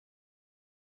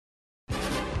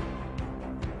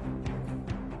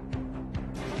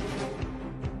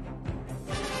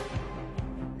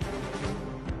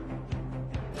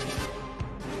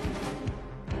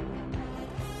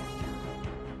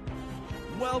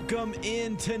Welcome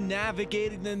into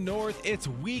Navigating the North. It's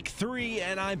week 3,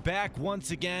 and I'm back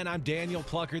once again. I'm Daniel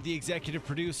Plocher, the executive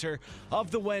producer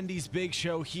of the Wendy's Big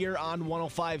Show here on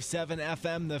 105.7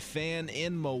 FM, The Fan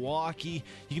in Milwaukee.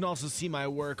 You can also see my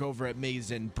work over at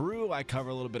Maize n Brew. I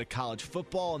cover a little bit of college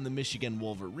football and the Michigan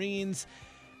Wolverines.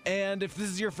 And if this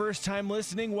is your first time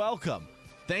listening, welcome.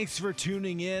 Thanks for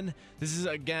tuning in. This is,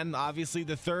 again, obviously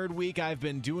the third week I've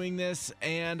been doing this,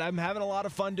 and I'm having a lot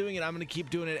of fun doing it. I'm going to keep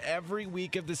doing it every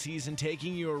week of the season,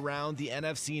 taking you around the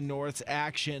NFC North's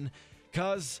action,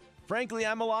 because, frankly,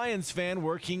 I'm a Lions fan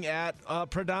working at a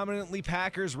predominantly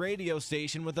Packers radio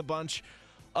station with a bunch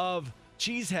of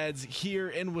cheeseheads here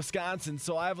in Wisconsin,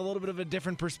 so I have a little bit of a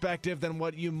different perspective than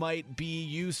what you might be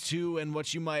used to and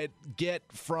what you might get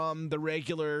from the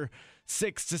regular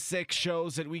 6 to 6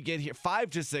 shows that we get here,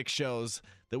 5 to 6 shows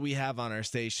that we have on our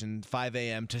station, 5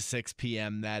 a.m. to 6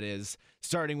 p.m. That is,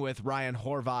 starting with Ryan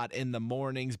Horvat in the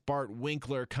mornings, Bart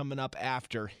Winkler coming up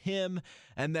after him,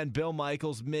 and then Bill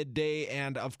Michaels midday,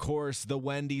 and of course the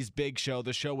Wendy's Big Show,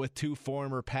 the show with 2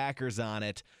 former Packers on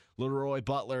it, Leroy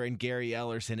Butler and Gary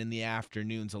Ellerson in the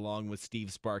afternoons, along with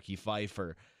Steve Sparky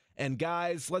Pfeiffer. And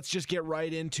guys, let's just get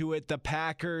right into it. The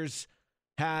Packers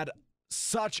had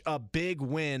such a big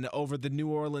win over the New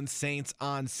Orleans Saints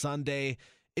on Sunday.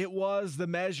 It was the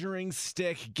measuring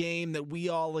stick game that we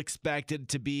all expected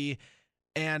to be,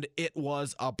 and it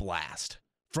was a blast.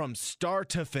 From start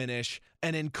to finish,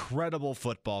 an incredible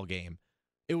football game.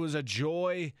 It was a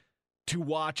joy to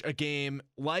watch a game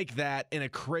like that in a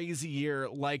crazy year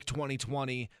like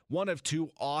 2020. One of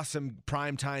 2 awesome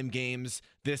primetime games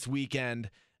this weekend.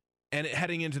 And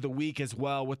heading into the week as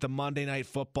well with the Monday Night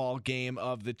Football game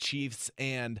of the Chiefs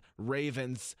and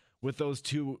Ravens with those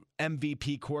 2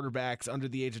 MVP quarterbacks under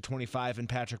the age of 25 in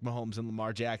Patrick Mahomes and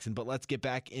Lamar Jackson. But let's get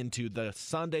back into the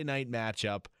Sunday night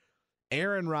matchup.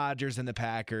 Aaron Rodgers and the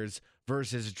Packers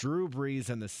versus Drew Brees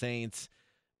and the Saints.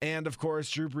 And, of course,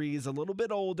 Drew Brees a little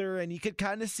bit older, and you could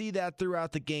kind of see that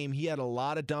throughout the game. He had a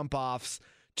lot of dump-offs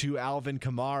to Alvin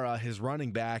Kamara, his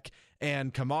running back,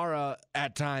 and Kamara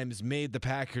at times made the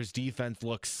Packers defense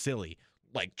look silly,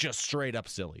 like just straight up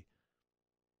silly.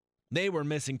 They were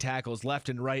missing tackles left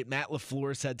and right. Matt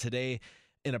LaFleur said today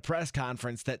in a press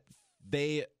conference that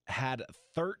they had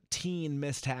 13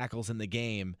 missed tackles in the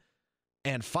game,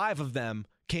 and 5 of them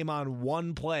came on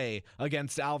one play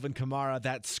against Alvin Kamara,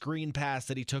 that screen pass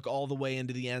that he took all the way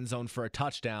into the end zone for a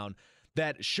touchdown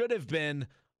that should have been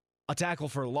a tackle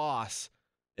for loss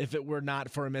if it were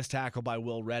not for a missed tackle by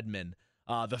Will Redmond.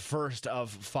 The first of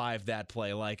 5 that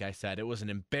play, like I said. It was an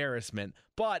embarrassment.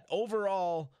 But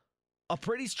overall, a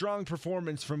pretty strong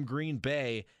performance from Green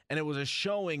Bay, and it was a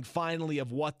showing finally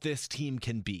of what this team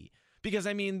can be. Because,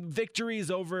 I mean, victories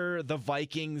over the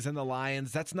Vikings and the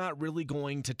Lions, that's not really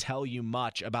going to tell you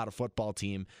much about a football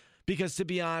team. Because, to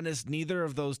be honest, neither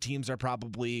of those teams are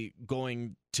probably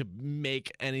going to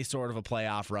make any sort of a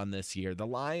playoff run this year. The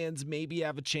Lions maybe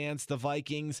have a chance. The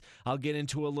Vikings, I'll get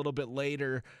into a little bit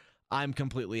later. I'm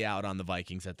completely out on the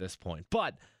Vikings at this point.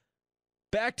 But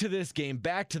back to this game,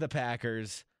 back to the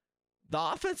Packers. The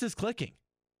offense is clicking.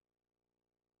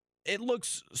 It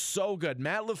looks so good.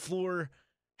 Matt LaFleur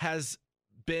has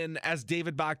been, as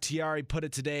David Bakhtiari put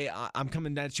it today, I'm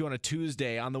coming at you on a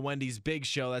Tuesday on the Wendy's Big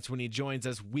Show. That's when he joins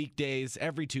us weekdays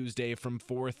every Tuesday from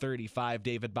 4:35,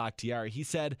 David Bakhtiari. He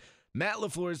said, Matt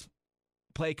LaFleur's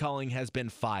play calling has been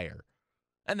fire.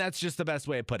 And that's just the best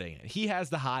way of putting it. He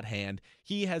has the hot hand.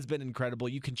 He has been incredible.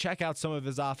 You can check out some of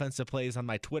his offensive plays on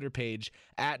my Twitter page,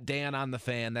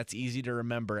 @DanOnTheFan. That's easy to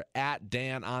remember,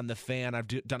 @DanOnTheFan. I've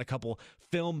done a couple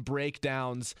film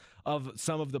breakdowns of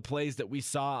some of the plays that we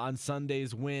saw on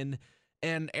Sunday's win.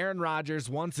 And Aaron Rodgers,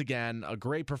 once again, a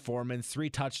great performance.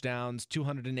 3 touchdowns,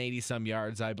 280-some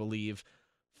yards, I believe.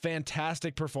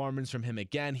 Fantastic performance from him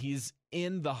again. He's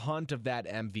in the hunt of that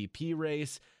MVP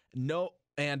race.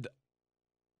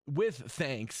 With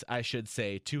thanks, I should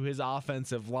say, to his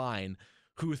offensive line,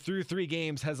 who through 3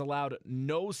 games has allowed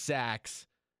no sacks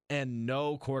and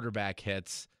no quarterback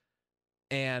hits.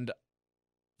 And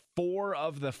 4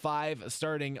 of the 5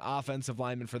 starting offensive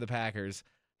linemen for the Packers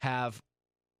have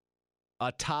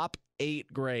a top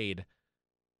 8 grade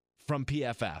from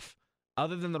PFF.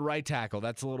 Other than the right tackle,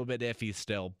 that's a little bit iffy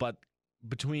still. But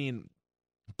between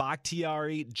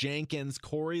Bakhtiari, Jenkins,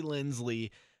 Corey Linsley,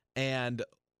 and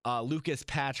Lucas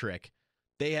Patrick,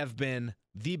 they have been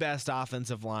the best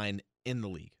offensive line in the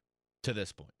league to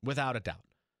this point, without a doubt.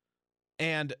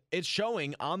 And it's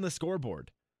showing on the scoreboard.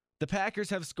 The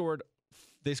Packers have scored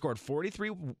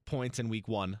 43 points in week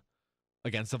 1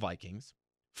 against the Vikings,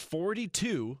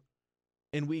 42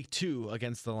 in week 2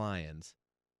 against the Lions,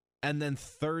 and then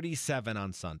 37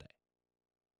 on Sunday.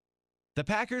 The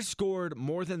Packers scored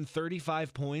more than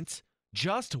 35 points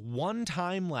just one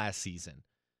time last season,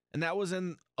 and that was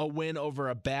in a win over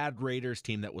a bad Raiders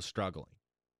team that was struggling.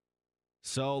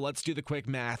 So let's do the quick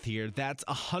math here. That's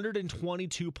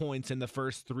 122 points in the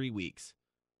first 3 weeks.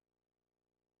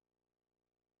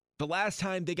 The last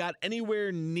time they got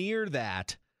anywhere near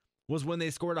that was when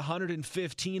they scored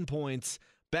 115 points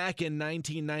back in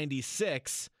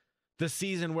 1996, the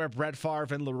season where Brett Favre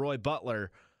and Leroy Butler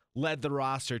led the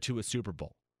roster to a Super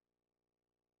Bowl.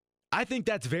 I think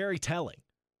that's very telling,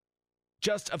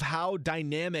 just of how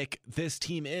dynamic this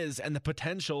team is and the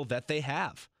potential that they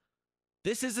have.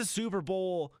 This is a Super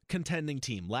Bowl contending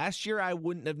team. Last year, I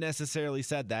wouldn't have necessarily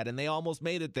said that, and they almost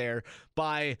made it there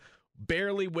by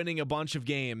barely winning a bunch of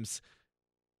games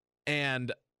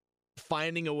and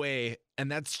finding a way, and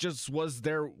that's just was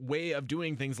their way of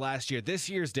doing things last year. This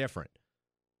year's different.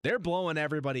 They're blowing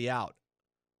everybody out,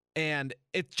 and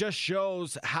it just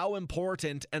shows how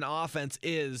important an offense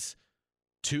is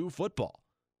to football.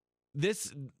 The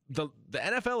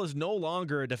NFL is no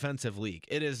longer a defensive league.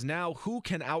 It is now who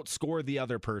can outscore the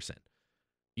other person.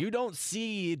 You don't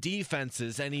see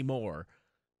defenses anymore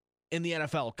in the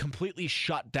NFL completely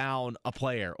shut down a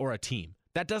player or a team.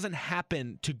 That doesn't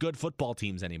happen to good football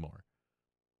teams anymore.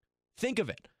 Think of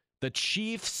it. The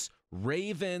Chiefs,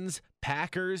 Ravens,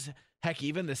 Packers, heck,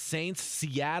 even the Saints,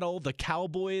 Seattle, the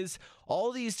Cowboys,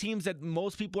 all these teams that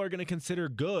most people are going to consider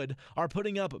good are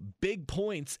putting up big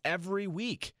points every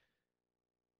week.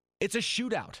 It's a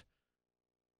shootout.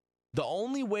 The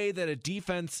only way that a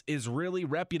defense is really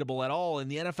reputable at all in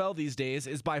the NFL these days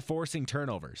is by forcing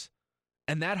turnovers.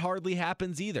 And that hardly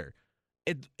happens either.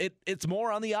 It's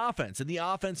more on the offense and the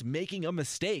offense making a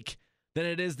mistake than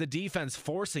it is the defense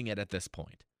forcing it at this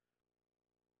point.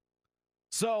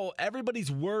 So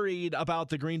everybody's worried about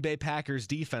the Green Bay Packers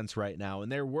defense right now,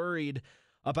 and they're worried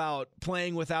about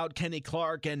playing without Kenny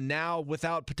Clark and now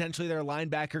without potentially their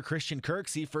linebacker Christian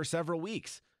Kirksey for several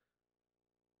weeks.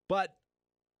 But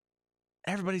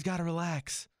everybody's got to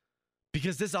relax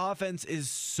because this offense is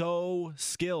so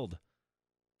skilled.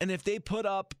 And if they put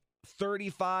up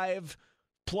 35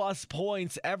 plus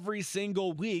points every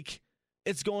single week,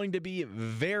 it's going to be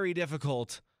very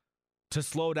difficult to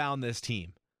slow down this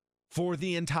team for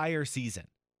the entire season.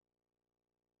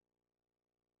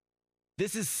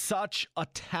 This is such a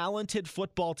talented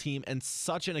football team and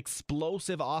such an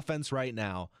explosive offense right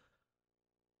now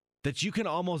that you can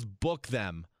almost book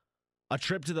them a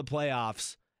trip to the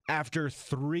playoffs after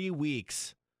 3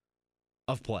 weeks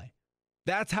of play.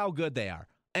 That's how good they are.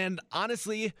 And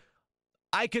honestly,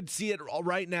 I could see it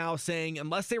right now saying,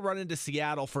 unless they run into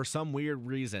Seattle for some weird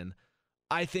reason,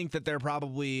 I think that they're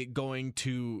probably going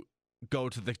to go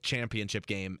to the championship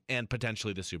game and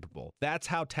potentially the Super Bowl. That's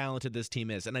how talented this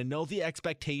team is. And I know the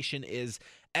expectation is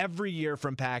every year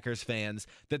from Packers fans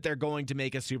that they're going to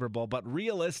make a Super Bowl, but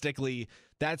realistically,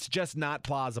 that's just not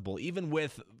plausible, even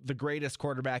with the greatest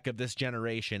quarterback of this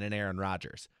generation in Aaron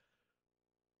Rodgers.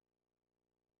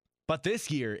 But this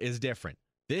year is different.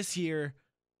 This year,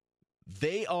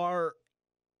 they are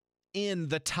in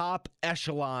the top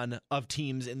echelon of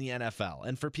teams in the NFL.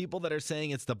 And for people that are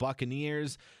saying it's the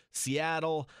Buccaneers,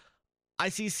 Seattle, I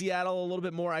see Seattle a little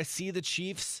bit more. I see the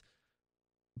Chiefs,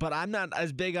 but I'm not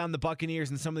as big on the Buccaneers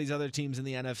and some of these other teams in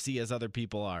the NFC as other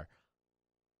people are.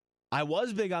 I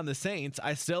was big on the Saints.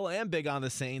 I still am big on the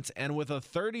Saints. And with a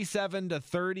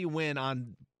 37-30 win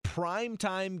on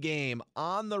primetime game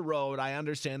on the road, I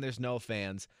understand there's no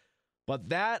fans. But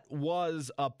that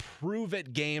was a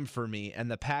prove-it game for me,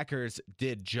 and the Packers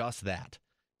did just that,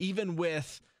 even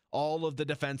with all of the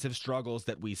defensive struggles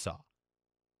that we saw.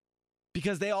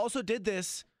 Because they also did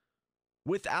this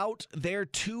without their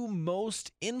two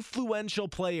most influential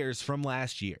players from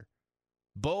last year.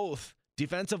 Both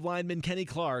defensive lineman Kenny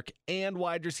Clark and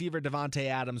wide receiver Davante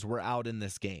Adams were out in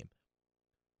this game.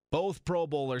 Both Pro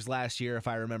Bowlers last year, if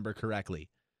I remember correctly.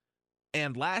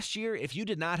 And last year, if you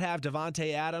did not have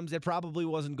Davante Adams, it probably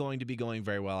wasn't going to be going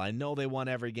very well. I know they won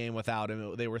every game without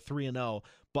him. They were 3-0,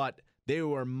 but they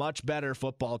were a much better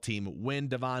football team when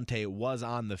Davante was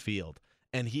on the field.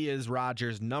 And he is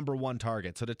Rodgers' number one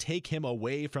target. So to take him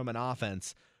away from an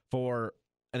offense for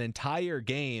an entire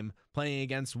game playing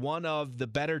against one of the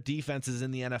better defenses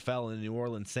in the NFL in the New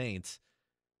Orleans Saints,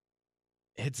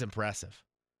 it's impressive.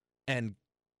 And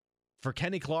for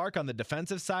Kenny Clark on the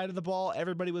defensive side of the ball,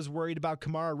 everybody was worried about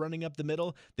Kamara running up the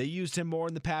middle. They used him more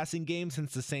in the passing game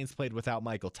since the Saints played without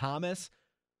Michael Thomas.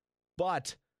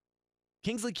 But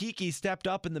Kingsley Keke stepped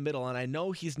up in the middle, and I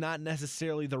know he's not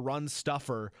necessarily the run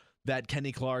stuffer that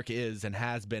Kenny Clark is and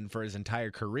has been for his entire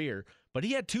career, but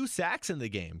he had 2 sacks in the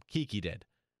game, Keke did.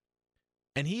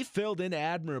 And he filled in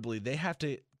admirably. They have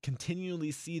to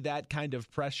continually see that kind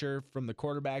of pressure from the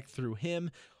quarterback through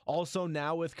him. Also,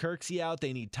 now with Kirksey out,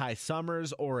 they need Ty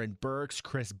Summers, Oren Burks,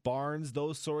 Chris Barnes,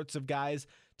 those sorts of guys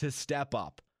to step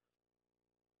up.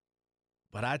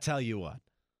 But I tell you what,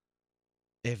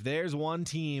 if there's one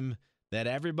team that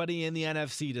everybody in the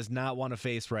NFC does not want to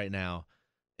face right now,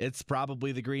 it's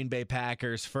probably the Green Bay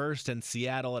Packers first and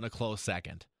Seattle in a close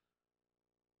second.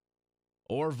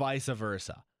 Or vice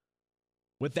versa.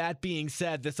 With that being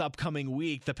said, this upcoming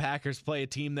week, the Packers play a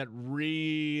team that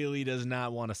really does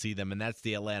not want to see them, and that's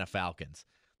the Atlanta Falcons.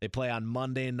 They play on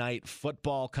Monday Night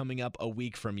Football coming up a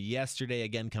week from yesterday,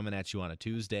 again coming at you on a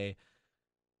Tuesday.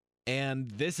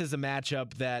 And this is a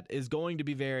matchup that is going to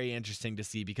be very interesting to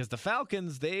see because the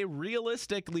Falcons, they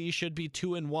realistically should be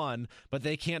 2-1, but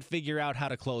they can't figure out how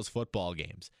to close football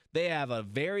games. They have a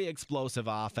very explosive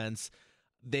offense.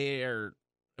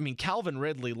 Calvin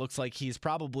Ridley looks like he's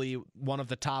probably one of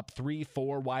the top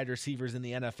 3-4 wide receivers in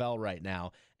the NFL right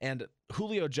now. And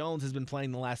Julio Jones has been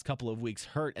playing the last couple of weeks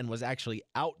hurt and was actually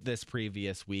out this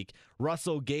previous week.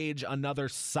 Russell Gage, another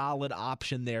solid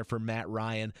option there for Matt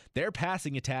Ryan. Their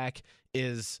passing attack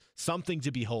is something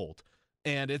to behold.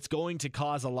 And it's going to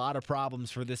cause a lot of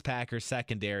problems for this Packers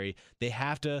secondary. They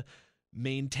have to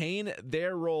maintain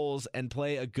their roles and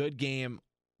play a good game.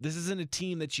 This isn't a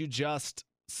team that you just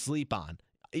sleep on.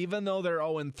 Even though they're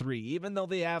 0-3, even though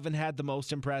they haven't had the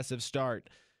most impressive start,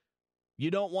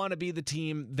 you don't want to be the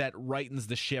team that rightens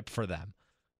the ship for them.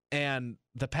 And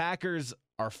the Packers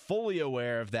are fully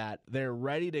aware of that. They're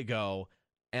ready to go,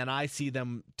 and I see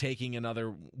them taking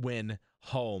another win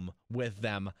home with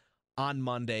them on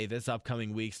Monday this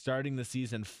upcoming week, starting the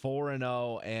season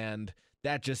 4-0, and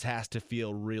that just has to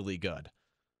feel really good.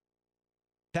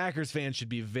 Packers fans should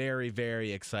be very,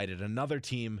 very excited. Another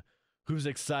team who's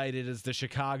excited is the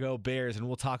Chicago Bears, and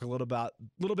we'll talk a little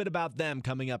bit about them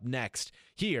coming up next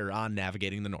here on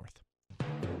Navigating the North.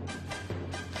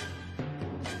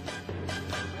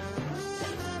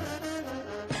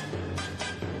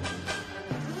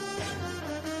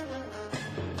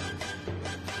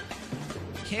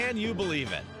 Can you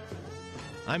believe it?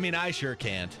 I mean, I sure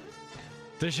can't.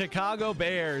 The Chicago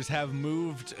Bears have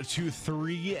moved to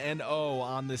 3-0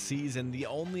 on the season, the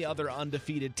only other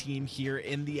undefeated team here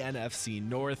in the NFC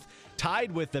North,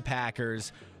 tied with the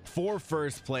Packers for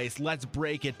first place. Let's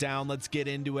break it down. Let's get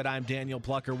into it. I'm Daniel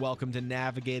Plocher. Welcome to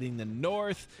Navigating the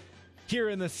North. Here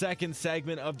in the second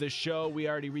segment of the show, we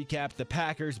already recapped the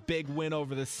Packers' big win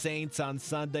over the Saints on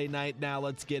Sunday night. Now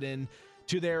let's get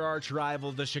into their arch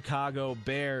rival, the Chicago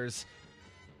Bears,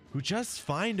 who just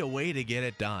find a way to get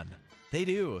it done. They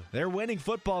do. They're winning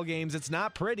football games. It's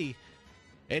not pretty.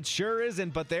 It sure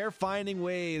isn't, but they're finding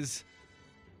ways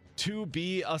to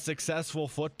be a successful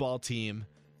football team,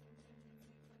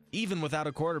 even without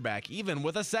a quarterback, even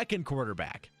with a second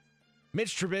quarterback.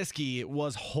 Mitch Trubisky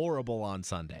was horrible on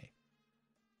Sunday.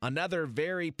 Another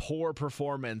very poor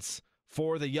performance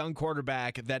for the young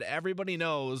quarterback that everybody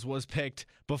knows was picked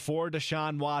before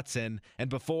Deshaun Watson and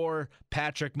before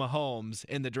Patrick Mahomes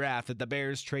in the draft that the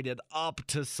Bears traded up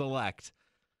to select.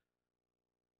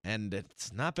 And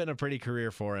it's not been a pretty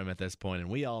career for him at this point, and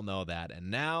we all know that.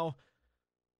 And now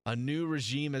a new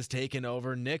regime has taken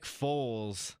over. Nick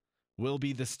Foles will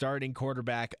be the starting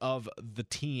quarterback of the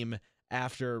team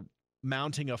after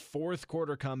mounting a fourth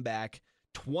quarter comeback.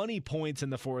 20 points in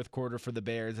the fourth quarter for the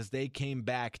Bears as they came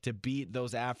back to beat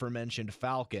those aforementioned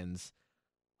Falcons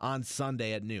on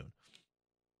Sunday at noon.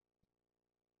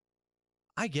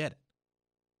 I get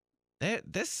it.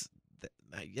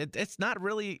 It's not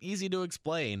really easy to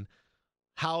explain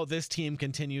how this team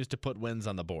continues to put wins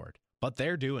on the board, but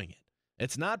they're doing it.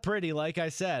 It's not pretty, like I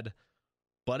said,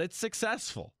 but it's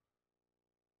successful.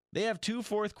 They have 2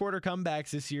 fourth quarter comebacks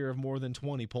this year of more than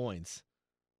 20 points.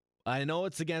 I know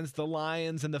it's against the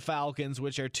Lions and the Falcons,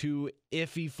 which are 2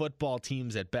 iffy football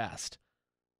teams at best.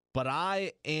 But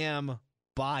I am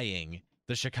buying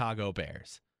the Chicago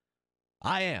Bears.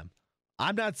 I am.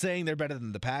 I'm not saying they're better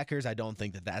than the Packers. I don't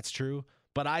think that that's true.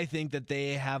 But I think that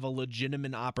they have a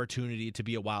legitimate opportunity to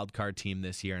be a wild card team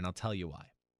this year, and I'll tell you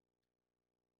why.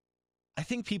 I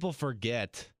think people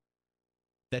forget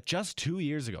that just 2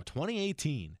 years ago,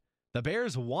 2018, the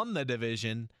Bears won the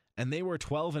division, and they were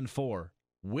 12-4.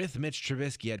 With Mitch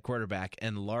Trubisky at quarterback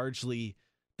and largely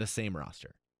the same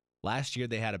roster. Last year,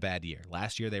 they had a bad year.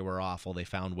 Last year, they were awful. They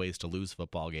found ways to lose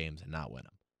football games and not win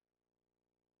them.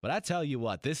 But I tell you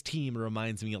what, this team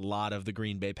reminds me a lot of the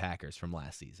Green Bay Packers from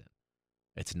last season.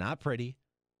 It's not pretty.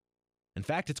 In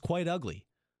fact, it's quite ugly.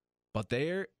 But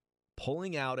they're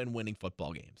pulling out and winning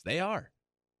football games. They are.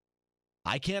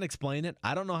 I can't explain it.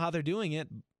 I don't know how they're doing it.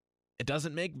 It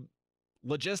doesn't make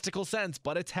logistical sense,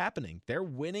 but it's happening. They're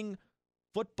winning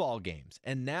football games.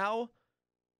 And now,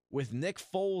 with Nick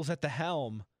Foles at the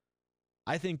helm,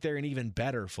 I think they're an even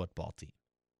better football team.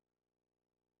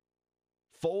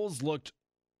 Foles looked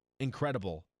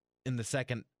incredible in the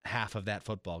second half of that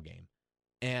football game.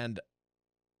 And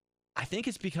I think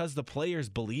it's because the players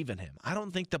believe in him. I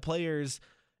don't think the players,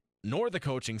 nor the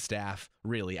coaching staff,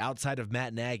 really, outside of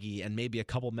Matt Nagy and maybe a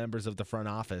couple members of the front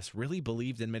office, really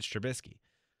believed in Mitch Trubisky.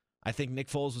 I think Nick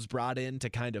Foles was brought in to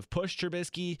kind of push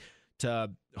Trubisky,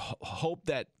 to hope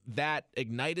that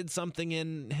ignited something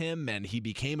in him and he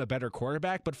became a better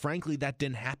quarterback, but frankly, that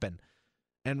didn't happen.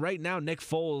 And right now, Nick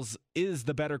Foles is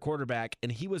the better quarterback,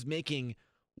 and he was making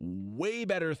way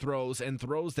better throws and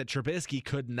throws that Trubisky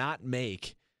could not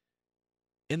make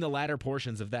in the latter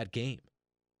portions of that game.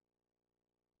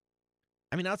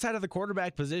 I mean, outside of the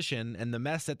quarterback position and the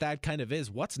mess that kind of is,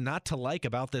 what's not to like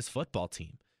about this football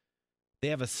team? They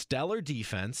have a stellar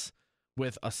defense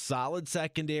with a solid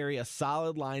secondary, a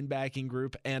solid linebacking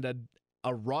group, and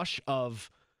a rush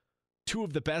of two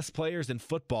of the best players in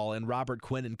football in Robert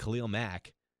Quinn and Khalil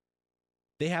Mack.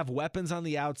 They have weapons on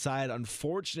the outside.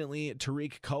 Unfortunately,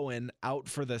 Tariq Cohen out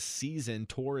for the season,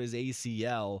 tore his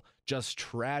ACL. Just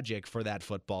tragic for that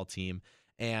football team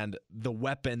and the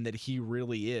weapon that he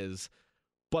really is.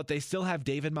 But they still have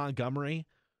David Montgomery,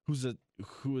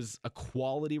 who is a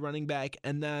quality running back,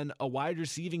 and then a wide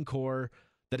receiving core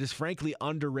that is frankly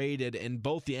underrated in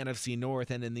both the NFC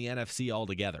North and in the NFC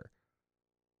altogether.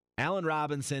 Allen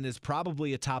Robinson is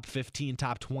probably a top 15,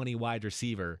 top 20 wide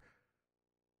receiver,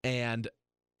 and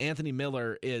Anthony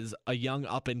Miller is a young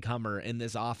up-and-comer in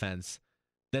this offense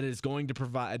that is going to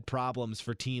provide problems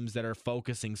for teams that are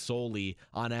focusing solely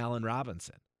on Allen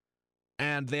Robinson.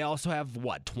 And they also have,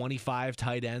 25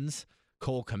 tight ends?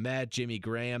 Cole Kmet, Jimmy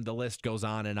Graham, the list goes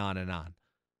on and on and on.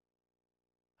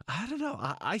 I don't know.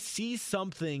 I see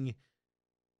something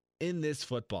in this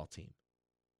football team.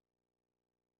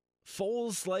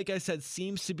 Foles, like I said,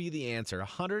 seems to be the answer.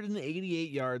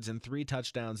 188 yards and 3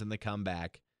 touchdowns in the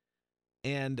comeback.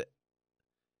 And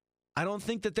I don't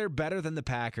think that they're better than the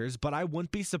Packers, but I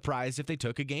wouldn't be surprised if they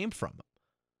took a game from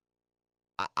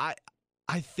them.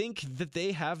 I think that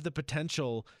they have the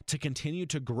potential to continue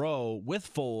to grow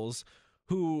with Foles,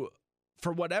 who,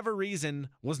 for whatever reason,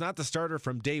 was not the starter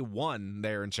from day one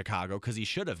there in Chicago, because he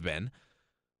should have been.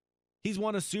 He's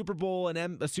won a Super Bowl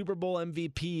and a Super Bowl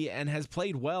MVP and has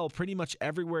played well pretty much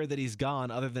everywhere that he's gone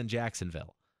other than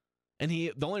Jacksonville. And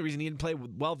the only reason he didn't play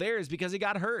well there is because he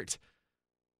got hurt.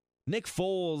 Nick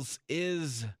Foles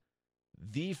is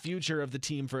the future of the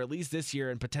team for at least this year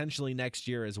and potentially next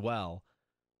year as well.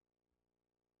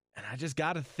 And I just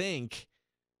got to think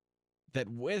that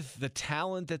with the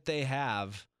talent that they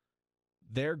have,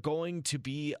 they're going to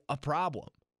be a problem.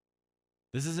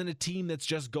 This isn't a team that's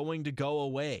just going to go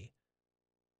away.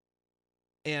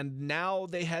 And now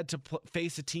they had to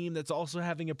face a team that's also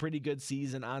having a pretty good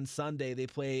season. On Sunday, they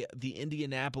play the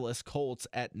Indianapolis Colts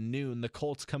at noon. The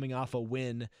Colts coming off a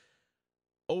win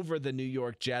over the New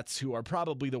York Jets, who are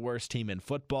probably the worst team in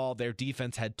football. Their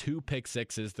defense had 2 pick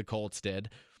sixes, the Colts did.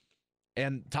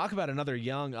 And talk about another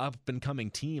young,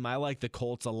 up-and-coming team. I like the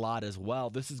Colts a lot as well.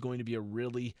 This is going to be a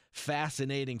really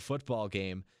fascinating football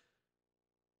game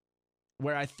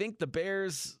where I think the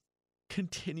Bears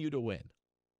continue to win,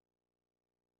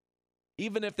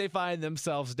 even if they find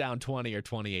themselves down 20 or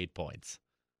 28 points.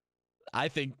 I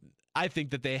think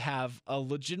that they have a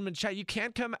legitimate shot. You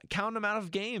can't count them out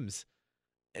of games.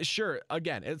 Sure,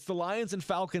 again, it's the Lions and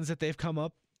Falcons that they've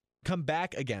come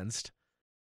back against.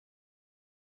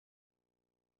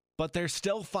 But they're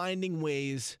still finding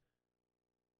ways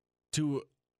to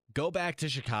go back to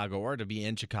Chicago or to be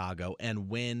in Chicago and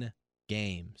win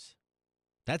games.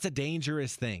 That's a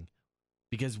dangerous thing,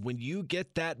 because when you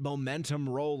get that momentum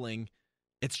rolling,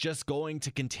 it's just going to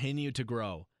continue to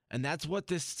grow. And that's what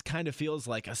this kind of feels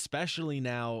like, especially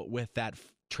now with that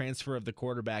transfer of the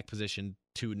quarterback position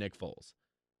to Nick Foles.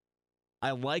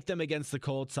 I like them against the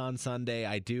Colts on Sunday.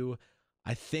 I do.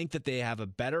 I think that they have a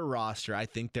better roster. I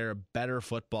think they're a better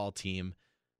football team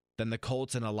than the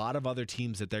Colts and a lot of other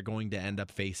teams that they're going to end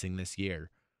up facing this year.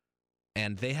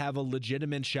 And they have a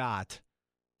legitimate shot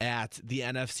at the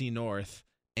NFC North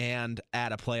and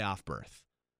at a playoff berth.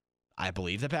 I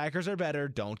believe the Packers are better.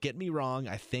 Don't get me wrong.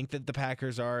 I think that the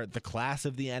Packers are the class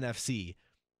of the NFC.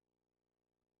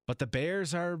 But the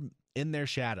Bears are in their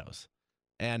shadows.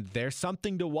 And there's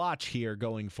something to watch here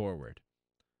going forward.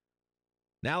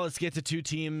 Now let's get to 2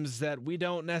 teams that we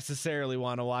don't necessarily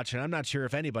want to watch, and I'm not sure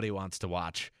if anybody wants to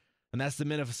watch. And that's the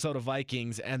Minnesota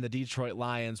Vikings and the Detroit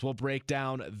Lions. We'll break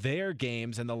down their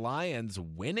games and the Lions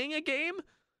winning a game?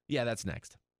 Yeah, that's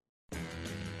next.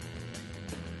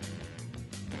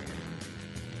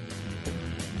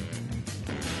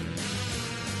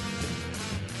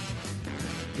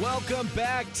 Welcome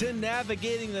back to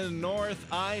Navigating the North.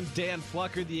 I'm Dan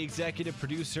Plocher, the executive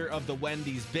producer of the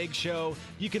Wendy's Big Show.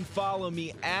 You can follow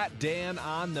me at Dan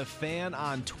on the Fan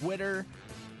on Twitter.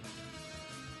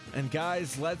 And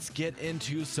guys, let's get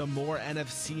into some more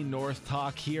NFC North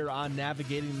talk here on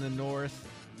Navigating the North.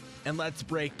 And let's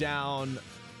break down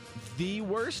the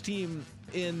worst team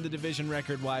in the division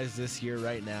record-wise this year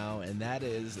right now, and that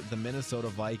is the Minnesota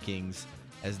Vikings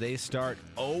as they start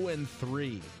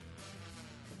 0-3.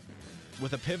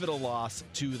 with a pivotal loss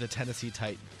to the Tennessee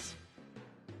Titans.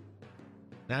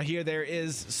 Now here there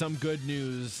is some good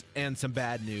news and some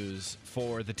bad news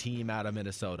for the team out of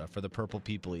Minnesota, for the Purple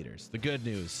People Eaters. The good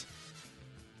news,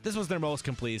 this was their most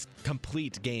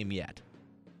complete game yet.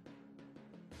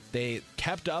 They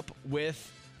kept up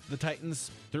with the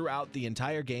Titans throughout the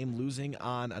entire game, losing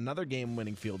on another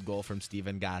game-winning field goal from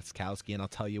Steven Gostkowski. And I'll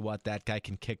tell you what, that guy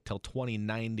can kick till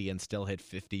 2090 and still hit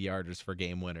 50-yarders for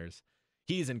game winners.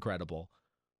 He's incredible.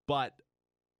 But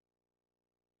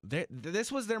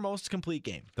this was their most complete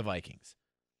game, the Vikings.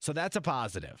 So that's a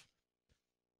positive.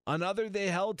 They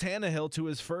held Tannehill to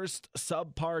his first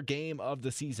subpar game of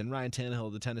the season. Ryan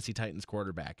Tannehill, the Tennessee Titans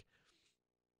quarterback.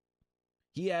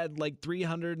 He had like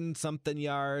 300 and something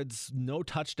yards, no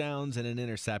touchdowns, and an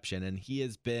interception. And he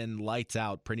has been lights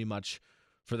out pretty much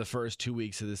for the first 2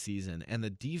 weeks of the season. And the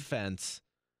defense,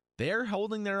 they're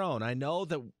holding their own. I know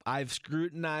that I've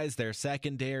scrutinized their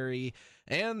secondary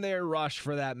and their rush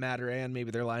for that matter, and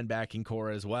maybe their linebacking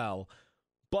core as well.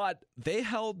 But they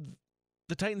held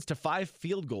the Titans to 5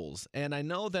 field goals. And I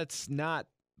know that's not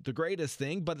the greatest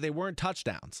thing, but they weren't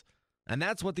touchdowns. And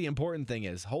that's what the important thing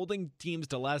is. Holding teams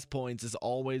to less points is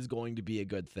always going to be a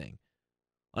good thing.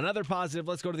 Another positive,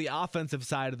 let's go to the offensive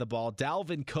side of the ball.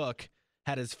 Dalvin Cook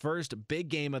had his first big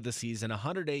game of the season,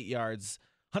 180 yards,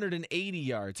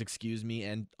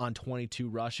 and on 22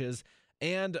 rushes.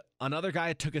 And another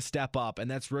guy took a step up, and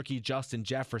that's rookie Justin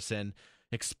Jefferson.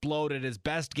 Exploded his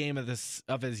best game of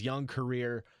his young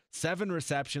career, 7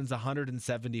 receptions,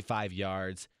 175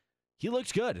 yards. He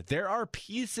looked good. There are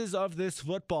pieces of this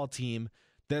football team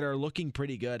that are looking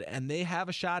pretty good, and they have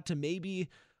a shot to maybe,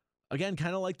 again,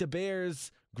 kind of like the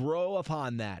Bears, grow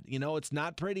upon that. You know, it's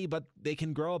not pretty, but they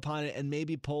can grow upon it and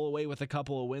maybe pull away with a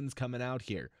couple of wins coming out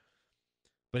here.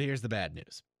 But here's the bad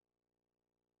news.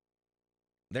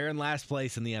 They're in last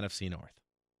place in the NFC North,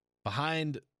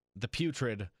 behind the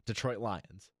putrid Detroit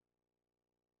Lions.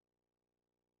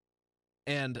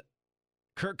 And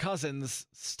Kirk Cousins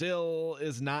still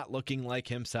is not looking like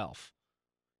himself.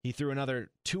 He threw another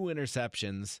 2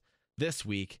 interceptions this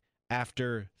week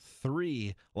after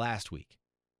 3 last week.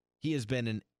 He has been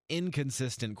an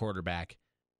inconsistent quarterback,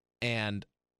 and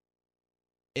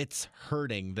it's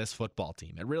hurting this football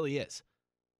team. It really is.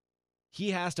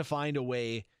 He has to find a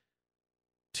way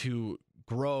to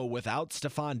grow without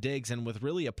Stephon Diggs and with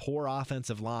really a poor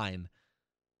offensive line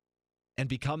and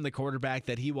become the quarterback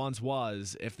that he once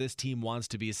was if this team wants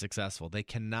to be successful. They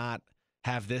cannot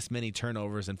have this many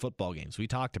turnovers in football games. We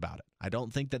talked about it. I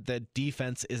don't think that the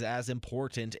defense is as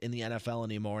important in the NFL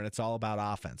anymore, and it's all about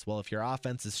offense. Well, if your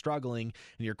offense is struggling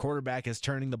and your quarterback is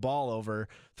turning the ball over,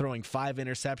 throwing 5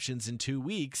 interceptions in 2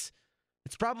 weeks,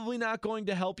 it's probably not going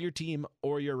to help your team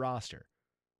or your roster.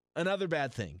 Another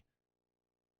bad thing.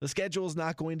 The schedule is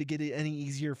not going to get any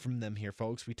easier from them here,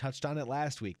 folks. We touched on it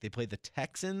last week. They play the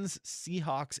Texans,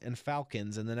 Seahawks, and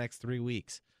Falcons in the next 3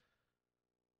 weeks.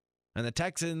 And the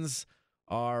Texans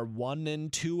are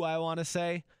 1-2, I want to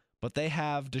say, but they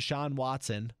have Deshaun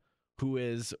Watson, who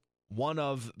is one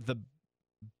of the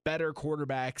better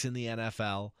quarterbacks in the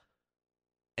NFL,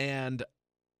 and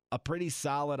a pretty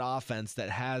solid offense that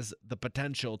has the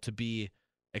potential to be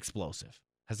explosive,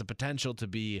 has the potential to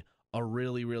be a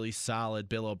really, really solid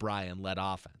Bill O'Brien-led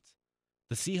offense.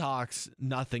 The Seahawks,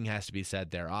 nothing has to be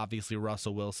said there. Obviously,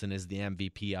 Russell Wilson is the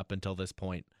MVP up until this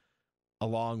point,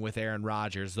 along with Aaron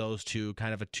Rodgers. Those two,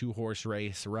 kind of a 2-horse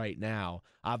race right now.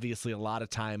 Obviously, a lot of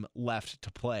time left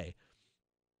to play.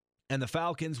 And the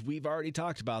Falcons, we've already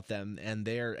talked about them and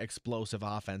their explosive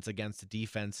offense against a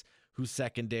defense whose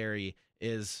secondary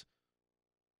is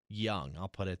young. I'll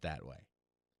put it that way.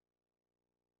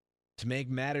 To make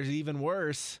matters even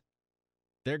worse,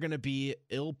 they're going to be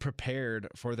ill-prepared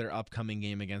for their upcoming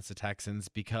game against the Texans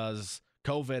because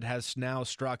COVID has now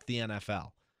struck the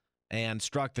NFL and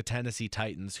struck the Tennessee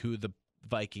Titans, who the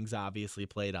Vikings obviously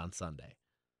played on Sunday.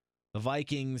 The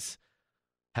Vikings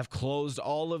have closed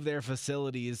all of their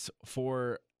facilities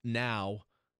for now,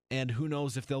 and who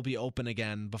knows if they'll be open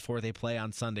again before they play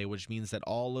on Sunday, which means that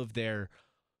all of their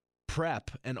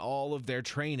prep and all of their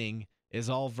training is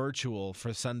all virtual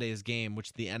for Sunday's game,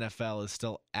 which the NFL is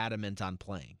still adamant on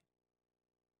playing.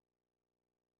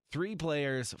 3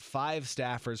 players, 5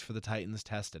 staffers for the Titans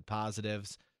tested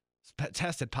positive.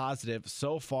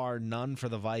 So far, none for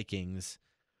the Vikings.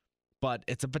 But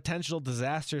it's a potential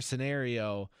disaster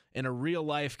scenario in a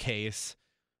real-life case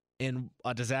in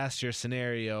a disaster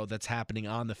scenario that's happening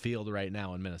on the field right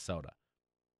now in Minnesota.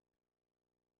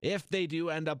 If they do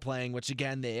end up playing, which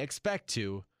again they expect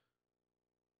to,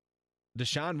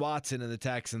 Deshaun Watson and the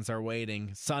Texans are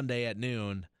waiting Sunday at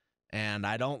noon, and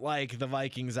I don't like the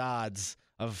Vikings' odds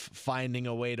of finding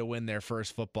a way to win their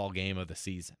first football game of the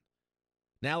season.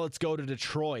 Now let's go to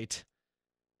Detroit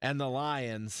and the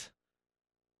Lions,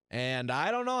 and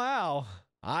I don't know how.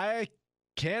 I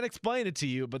can't explain it to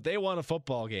you, but they won a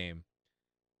football game.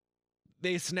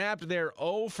 They snapped their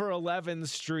 0-for-11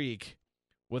 streak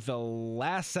with a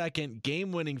last-second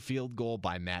game-winning field goal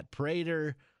by Matt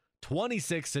Prater,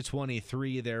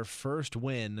 26-23, their first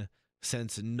win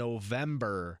since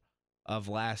November of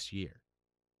last year.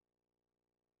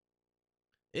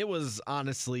 It was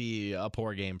honestly a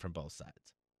poor game from both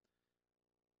sides.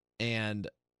 And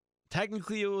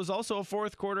technically, it was also a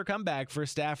fourth quarter comeback for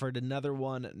Stafford, another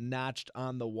one notched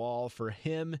on the wall for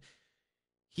him.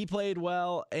 He played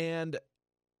well, and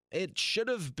it should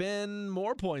have been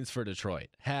more points for Detroit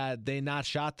had they not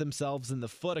shot themselves in the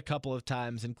foot a couple of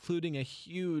times, including a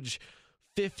huge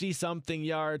 50-something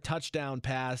yard touchdown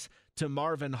pass to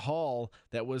Marvin Hall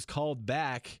that was called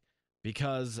back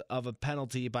because of a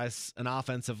penalty by an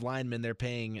offensive lineman they're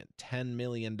paying $10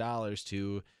 million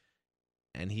to,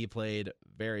 and he played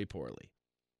very poorly.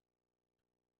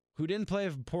 Who didn't play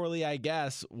poorly, I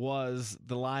guess, was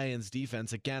the Lions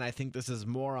defense. Again, I think this is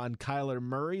more on Kyler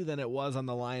Murray than it was on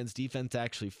the Lions defense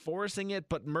actually forcing it,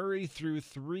 but Murray threw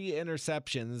 3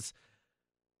 interceptions,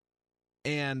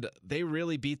 and they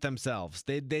really beat themselves.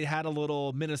 They had a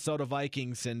little Minnesota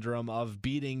Vikings syndrome of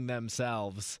beating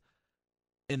themselves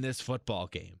in this football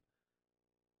game.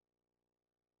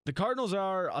 The Cardinals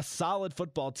are a solid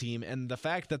football team, and the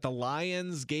fact that the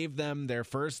Lions gave them their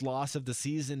first loss of the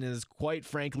season is quite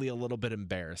frankly a little bit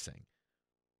embarrassing.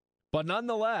 But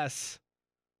nonetheless,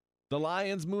 the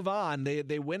Lions move on.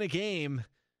 They win a game,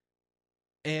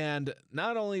 and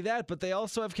not only that, but they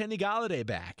also have Kenny Golladay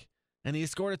back. And he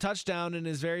scored a touchdown in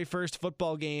his very first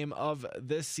football game of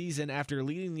this season after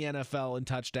leading the NFL in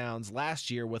touchdowns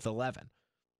last year with 11.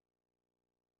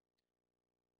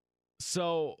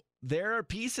 So there are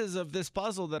pieces of this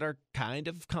puzzle that are kind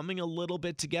of coming a little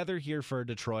bit together here for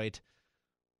Detroit.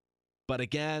 But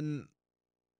again,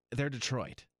 they're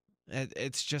Detroit.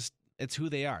 It's who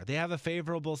they are. They have a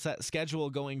favorable schedule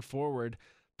going forward,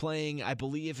 playing, I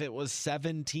believe it was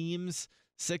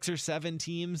 6 or 7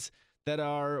 teams that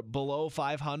are below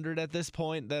 500 at this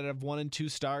point that have 1 and 2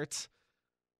 starts.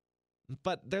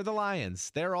 But they're the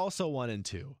Lions. They're also 1 and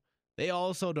 2. They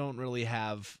also don't really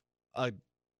have a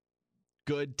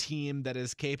good team that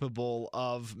is capable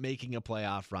of making a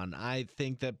playoff run. I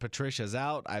think that Patricia's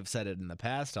out. I've said it in the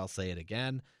past. I'll say it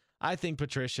again. I think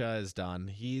Patricia is done.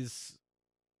 He's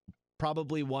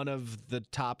probably one of the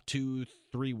top 2-3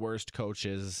 worst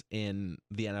coaches in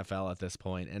the NFL at this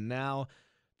point. And now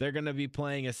they're going to be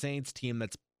playing a Saints team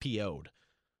that's PO'd.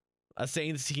 A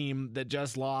Saints team that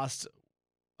just lost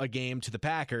a game to the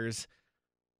Packers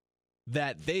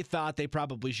that they thought they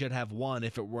probably should have won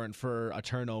if it weren't for a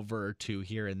turnover or 2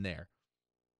 here and there.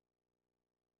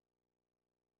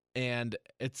 And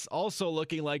it's also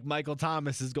looking like Michael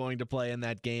Thomas is going to play in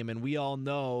that game, and we all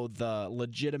know the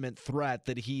legitimate threat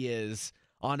that he is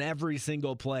on every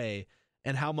single play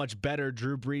and how much better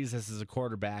Drew Brees is as a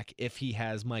quarterback if he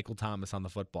has Michael Thomas on the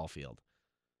football field.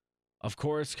 Of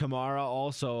course, Kamara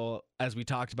also, as we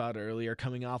talked about earlier,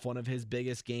 coming off one of his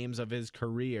biggest games of his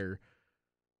career,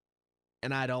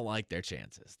 and I don't like their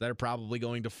chances. They're probably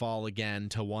going to fall again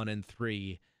to 1 and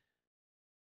 3.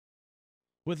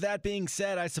 With that being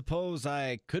said, I suppose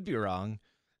I could be wrong.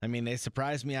 I mean, they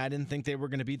surprised me. I didn't think they were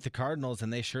going to beat the Cardinals,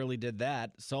 and they surely did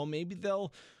that. So maybe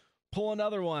they'll pull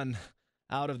another one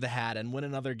out of the hat and win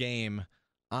another game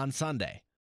on Sunday.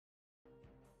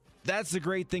 That's the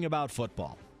great thing about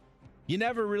football. You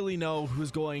never really know who's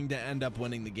going to end up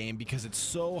winning the game because it's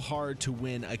so hard to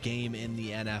win a game in the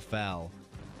NFL.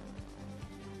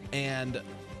 And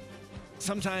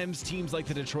sometimes teams like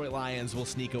the Detroit Lions will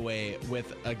sneak away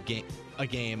with a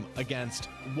game against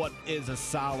what is a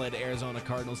solid Arizona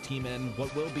Cardinals team and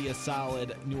what will be a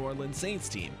solid New Orleans Saints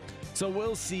team. So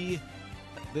we'll see.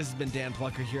 This has been Dan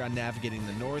Plocher here on Navigating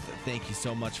the North. Thank you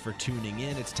so much for tuning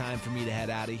in. It's time for me to head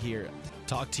out of here.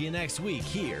 Talk to you next week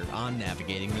here on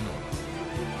Navigating the North.